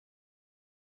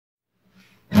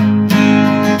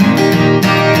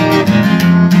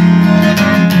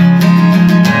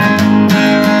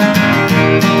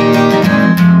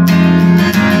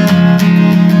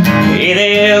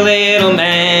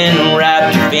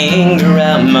finger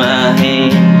around my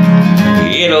hand.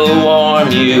 It'll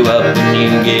warm you up when you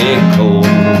get cold.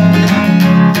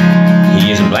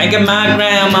 He's a blanket my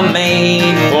grandma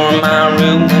made for my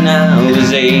room when I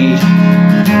was 8.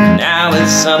 Now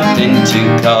it's something to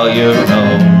call your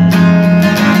own.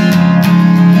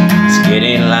 It's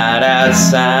getting light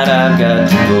outside, I've got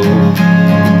to go,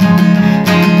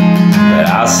 but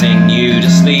I'll sing you to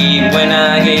sleep when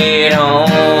I get home.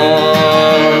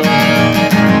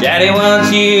 Daddy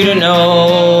wants you to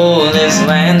know this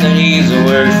land that he's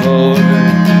worked for,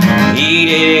 he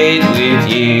did it with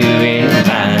you in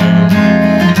mind.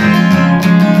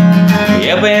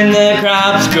 Helping the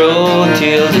crops grow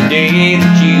till the day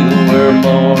that you were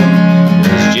born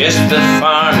was just the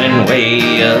farming way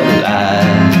of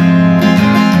life.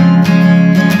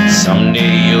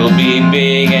 Someday you'll be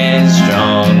big and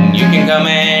strong. You can come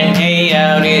and hay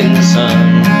out in the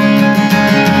sun.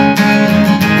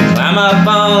 Climb up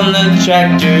on the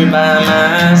tractor by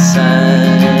my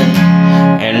side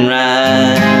and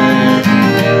ride.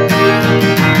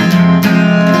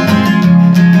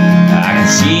 I can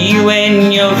see you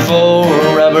in your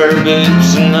 4 rubber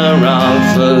boots and the wrong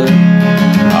foot,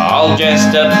 all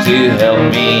dressed up to help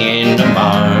me in the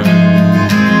barn.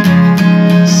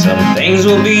 Some things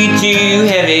will be too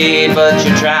heavy, but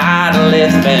you try to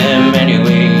lift them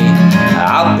anyway.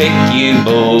 I'll pick you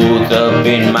both up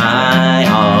in my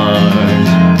arms.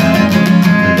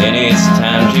 Then it's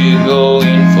time to go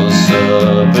in for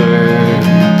supper.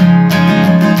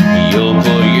 You'll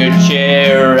pull your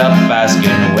chair up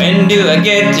asking, when do I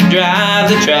get to drive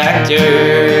the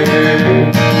tractor?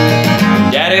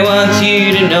 Daddy wants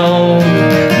you to know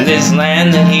this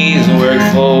land that he's worked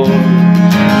for,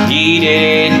 he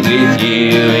did it with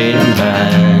you in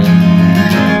mind.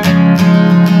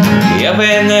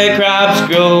 Helping the crops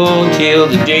grow till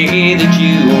the day that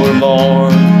you were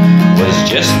born was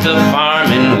just the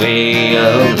farming way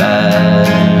of life.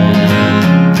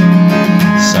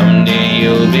 Someday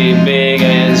you'll be big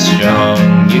and strong.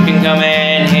 You can come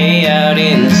and hay out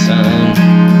in the sun.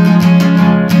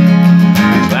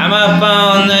 Climb up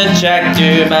on the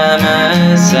tractor by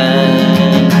my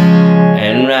side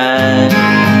and ride.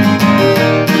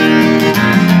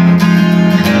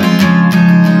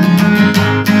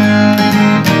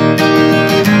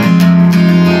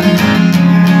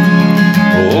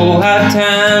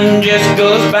 Time just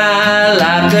goes by,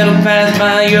 life that'll pass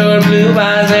by your blue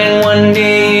eyes, and one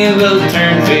day you will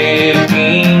turn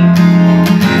 15.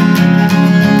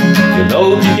 Your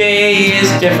load today is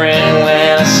different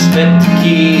when I slip the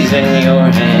keys in your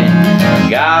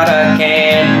hand. God, I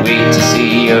can't wait to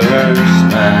see your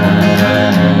smile.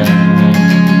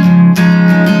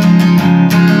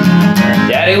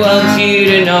 Daddy wants you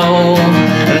to know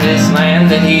this land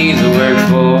that he's worked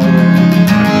for,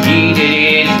 he did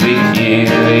it with you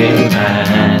in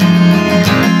mind.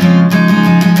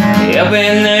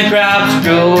 Helping the crops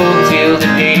grow till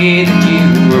the day that you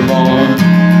were born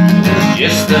was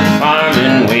just the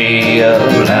farming way of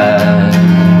life.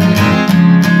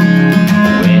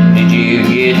 When did you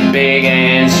get big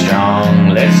and strong?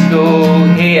 Let's go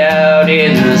hay out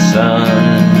in the sun.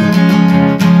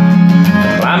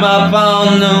 Climb up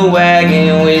on the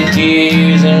wagon with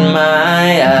tears in my